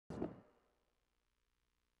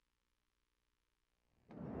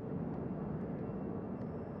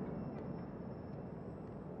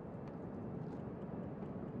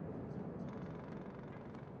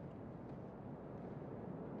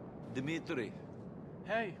Dmitri.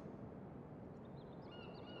 Hey.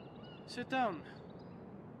 Sit down.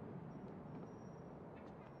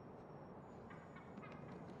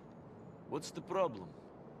 What's the problem?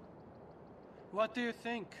 What do you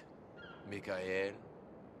think? Mikhail,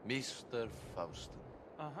 Mr. Faustin.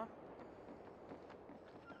 Uh-huh.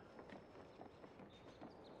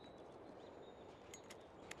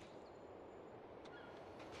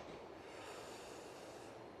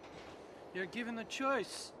 You're given a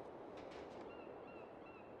choice.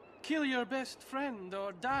 Kill your best friend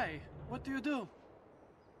or die. What do you do?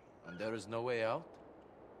 And there is no way out?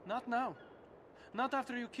 Not now. Not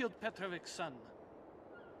after you killed Petrovic's son.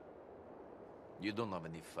 You don't have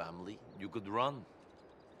any family. You could run.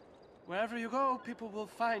 Wherever you go, people will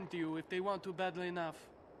find you if they want to badly enough.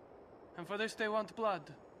 And for this they want blood.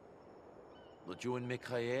 But you and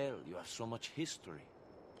Mikhail, you have so much history.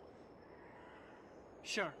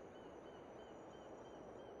 Sure.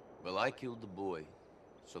 Well, I killed the boy,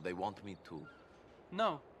 so they want me too.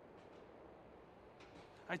 No.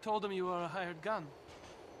 I told them you were a hired gun.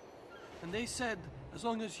 And they said, as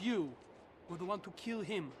long as you were the one to kill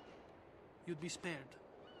him, you'd be spared.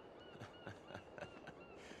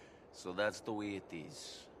 So that's the way it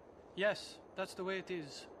is. Yes, that's the way it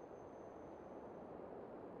is.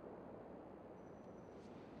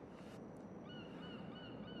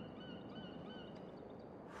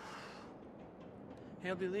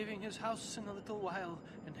 He'll be leaving his house in a little while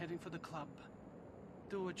and heading for the club.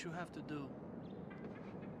 Do what you have to do.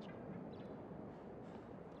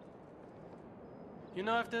 You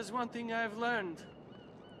know, if there's one thing I've learned,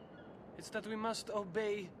 it's that we must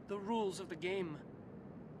obey the rules of the game.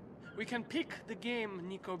 We can pick the game,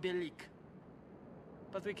 Niko Bellic,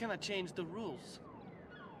 but we cannot change the rules.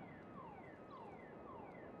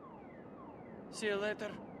 See you later.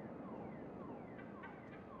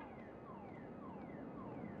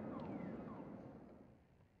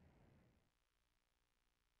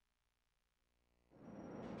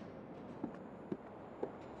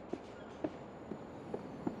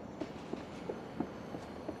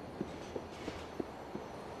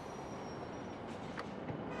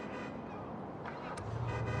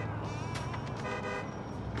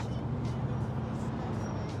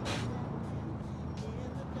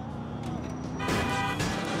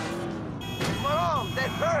 That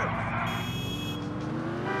hurt!